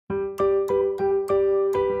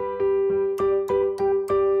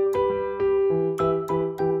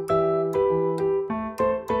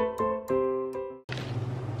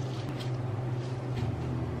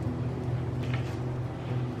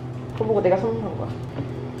이거 내가 선물한 거야.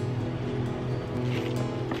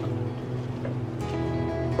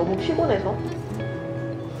 너무 피곤해서.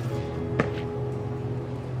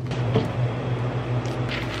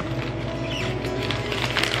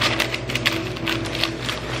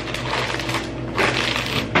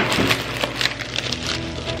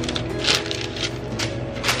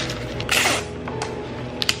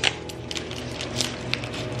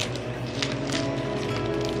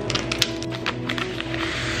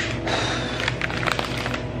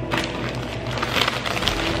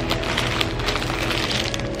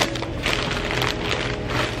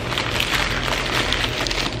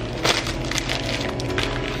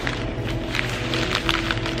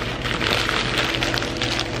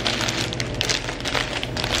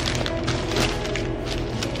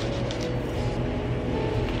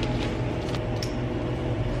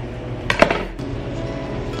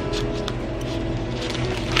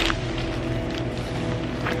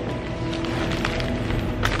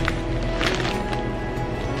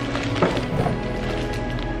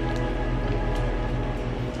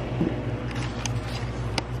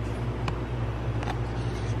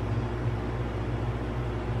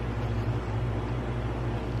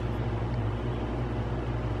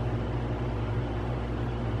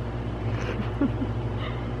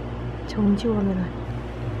 정지원은 아니야.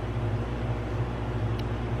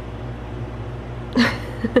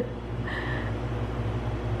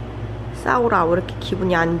 싸우라. 왜 이렇게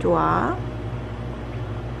기분이 안 좋아?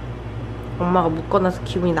 엄마가 묶어놔서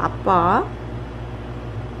기분이 나빠?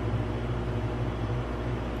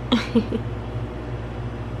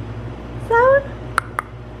 싸울?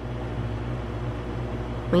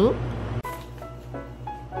 응?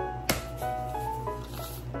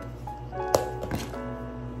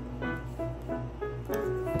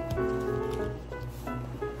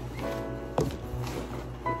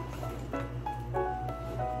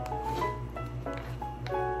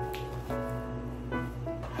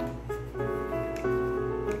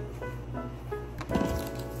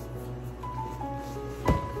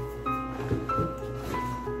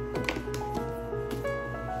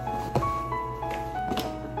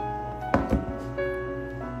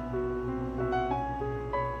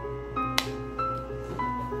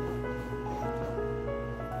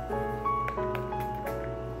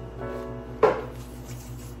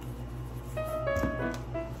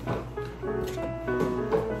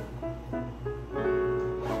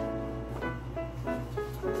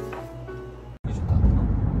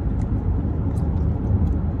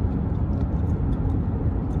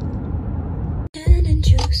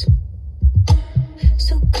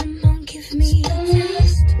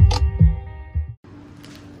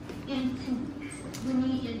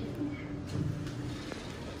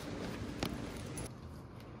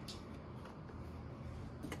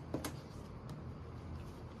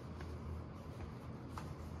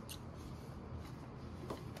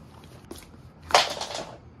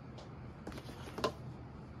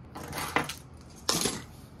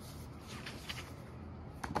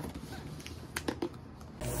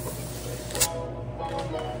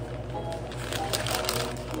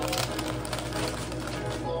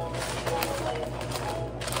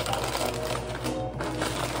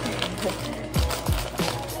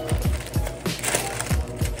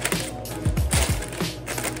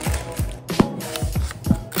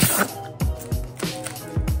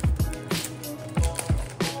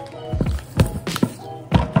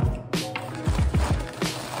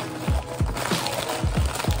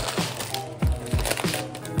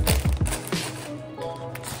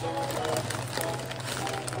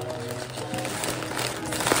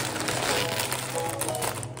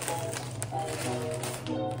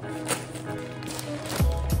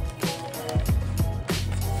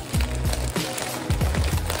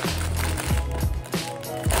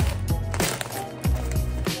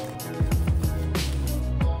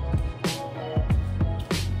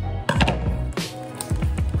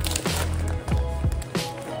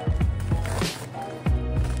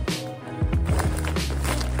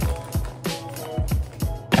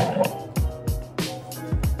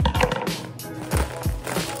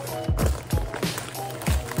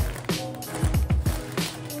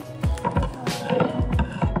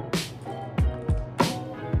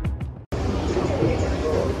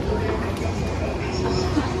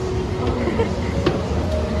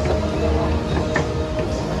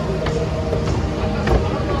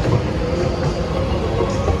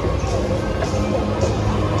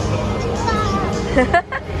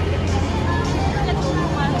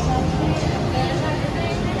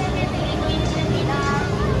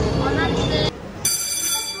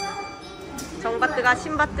 정밧드가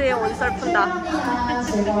신밧드에 온썰 푼다.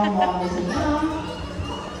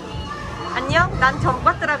 안녕, 난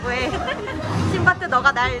정밧드라고 해. 신밧드,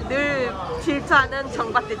 너가 날 늘 질투하는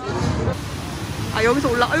정밧드지. 아, 여기서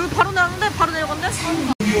올라. 아, 여기 바로 내렸는데? 바로 내려갔네?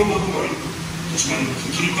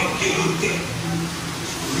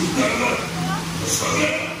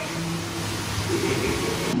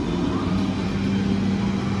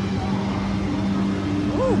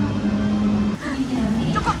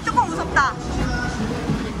 조금 무섭다.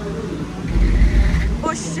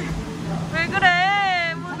 오씨, 왜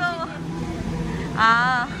그래? 무서워.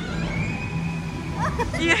 아,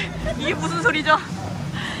 이게 무슨 소리죠?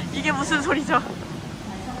 이게 무슨 소리죠?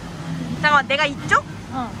 잠깐만, 내가 이쪽?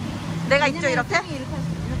 내가 이쪽 이렇게?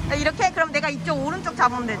 이렇게? 그럼 내가 이쪽 오른쪽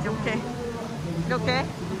잡으면 되지. 오케이.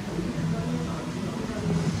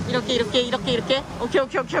 이렇게. 이렇게.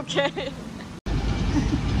 오케이.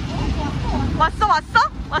 왔어?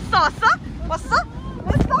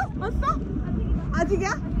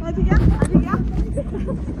 아직이야?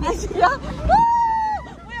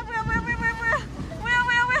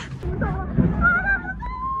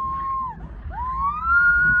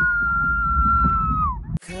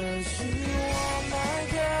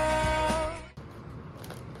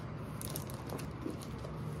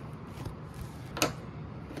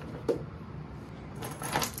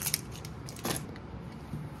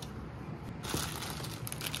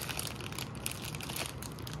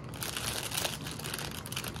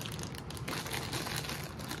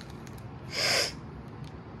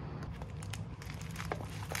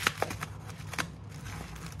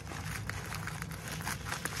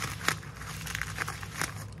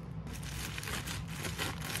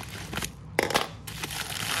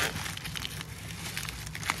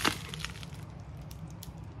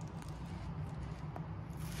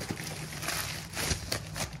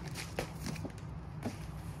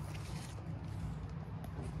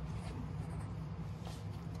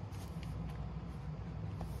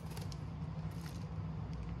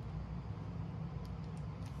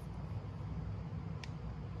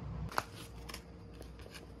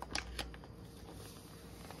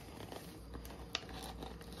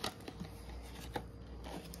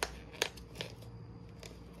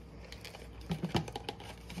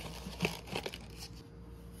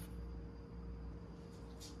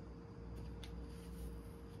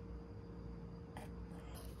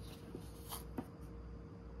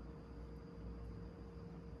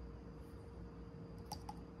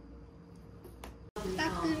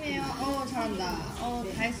 따끔해요. 잘한다.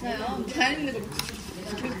 다 했어요. 잘했는데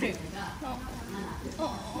이렇게.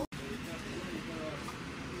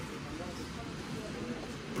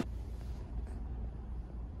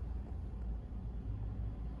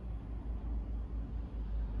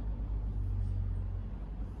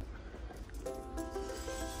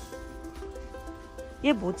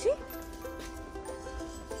 얘 뭐지?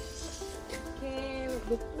 걔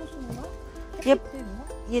목보수인가?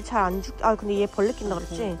 얘 잘 안 죽. 아, 근데 얘 벌레 낀다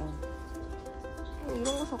그랬지? 이런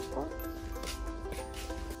거 샀고.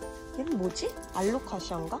 얘는 뭐지?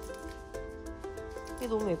 알로카시아인가? 얘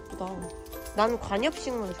너무 예쁘다. 나는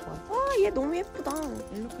관엽식물 좋아해. 와, 얘 너무 예쁘다.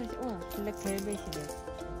 알로카시아. 블랙 벨벳이래.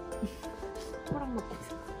 호랑 먹고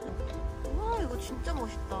있어. 와, 이거 진짜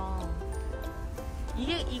멋있다.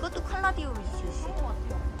 이것도 칼라디움이지.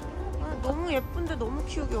 아, 너무 예쁜데 너무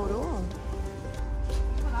키우기 어려워.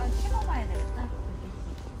 이거 나는 심어봐야 되겠다.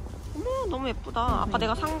 어머, 너무 예쁘다. 아까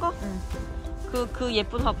내가 산 거? 응. 그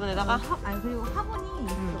예쁜 화분에다가? 아니, 그리고 화분이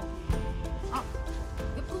있어. 아,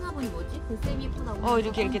 예쁜 화분이 뭐지? 그 쌤이 예쁜 화분.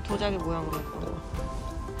 이렇게 도자기 모양으로 했던 거.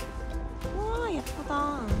 와,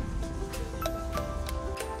 예쁘다.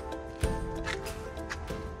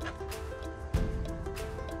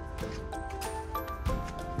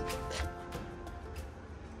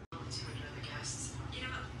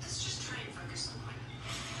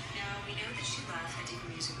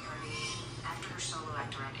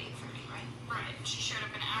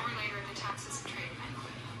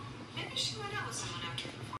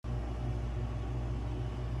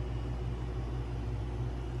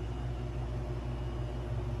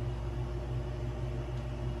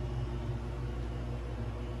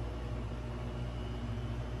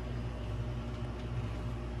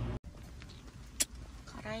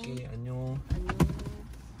 네, 안녕.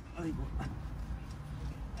 아이고.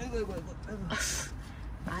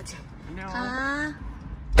 맞아. 안녕.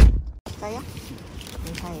 있어요?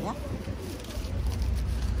 인사해요?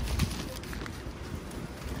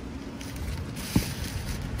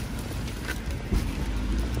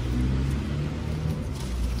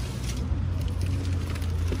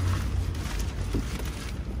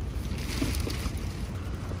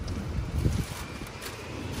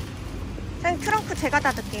 선생님, 트렁크 제가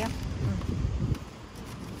닫을게요.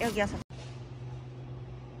 여기여서.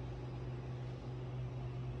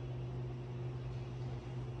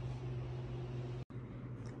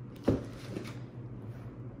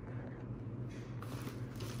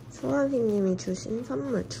 수아비님이 주신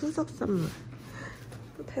선물, 추석 선물.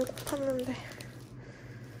 배고팠는데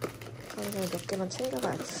이거 몇 개만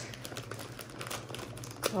챙겨가야지.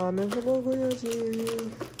 나는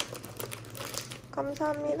해먹어야지.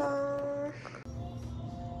 감사합니다.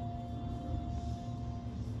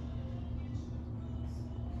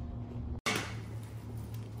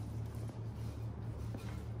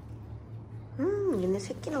 얘네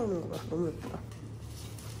새끼 나오는 거 봐. 너무 예쁘다.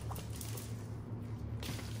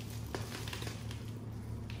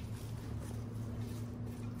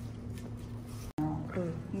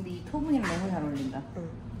 근데 이 토분이랑 너무 잘 어울린다.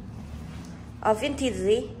 아,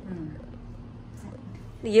 빈티지? 응.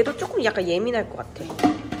 근데 얘도 조금 약간 예민할 것 같아.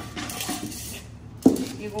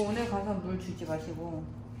 이거 오늘 가서 물 주지 마시고.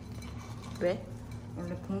 왜?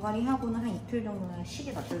 원래 분갈이 하고는 한 이틀 정도는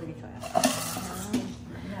시계 놔둬주기 좋아요.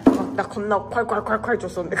 나 겁나 콸콸콸콸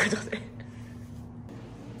줬었는데 그 전에.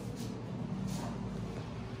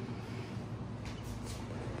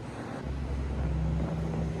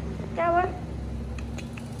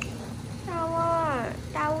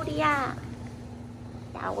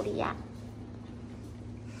 따울이야.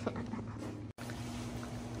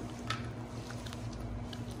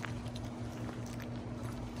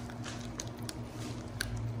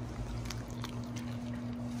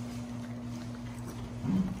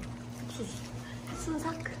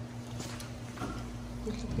 순삭.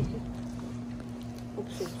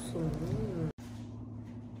 없어.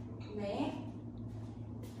 네.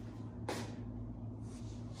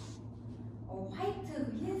 화이트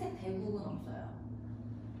그 흰색 대국은 없어요.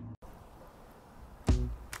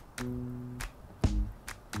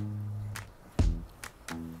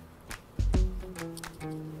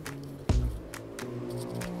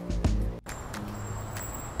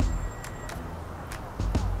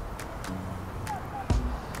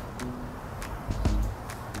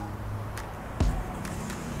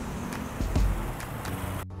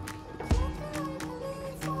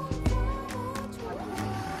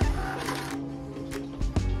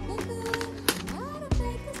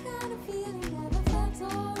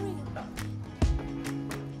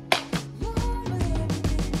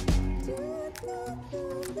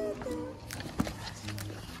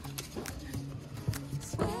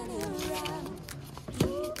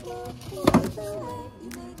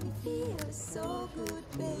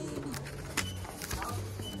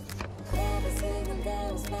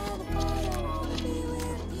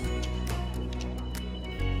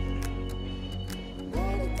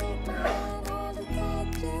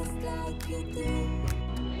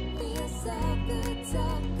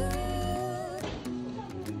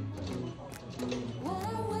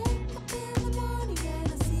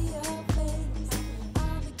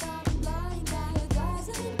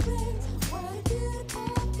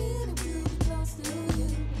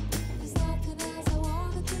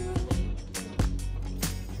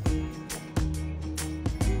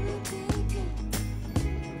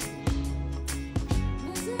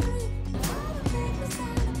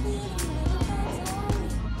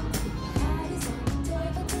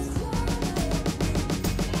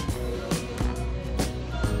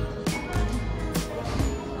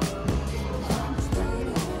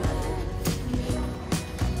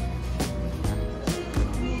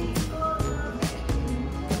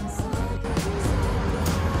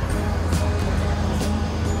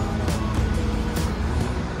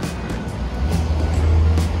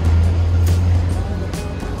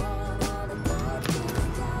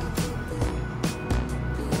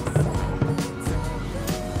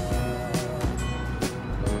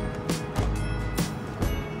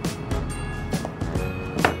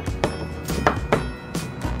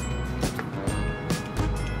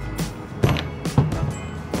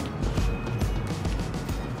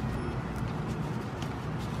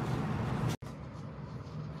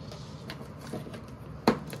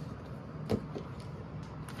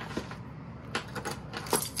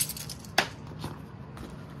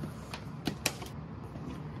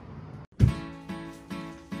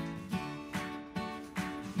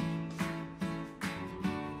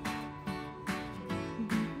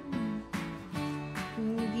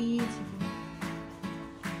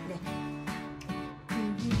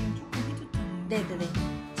 네네네.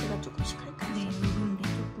 제가 조금씩 할까요? 네, 군데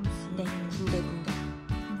조금씩. 네, 군데.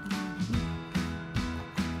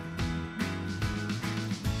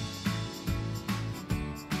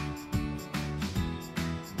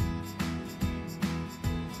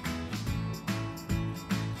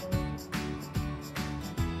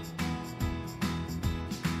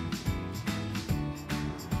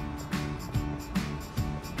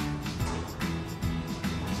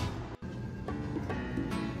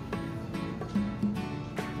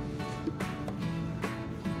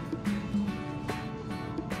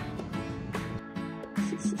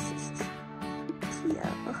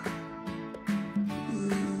 귀여워.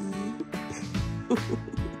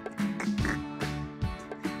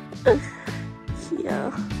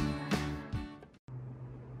 귀여워.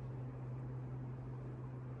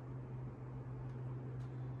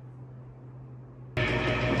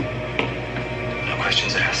 No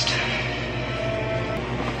questions asked.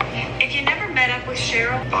 If you never met up with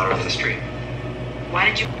Cheryl, Bought her off the street. why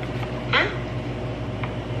did you? Huh?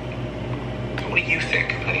 What do you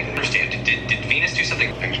think? I need to understand. Did Venus do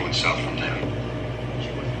something? Things went south from there.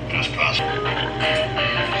 Just possible.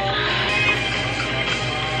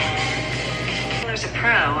 As a pro,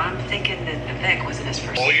 I'm thinking that Vivek wasn't his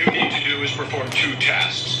first. All you need to do is perform two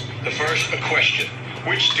tasks. The first, a question.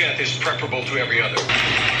 Which death is preferable to every other?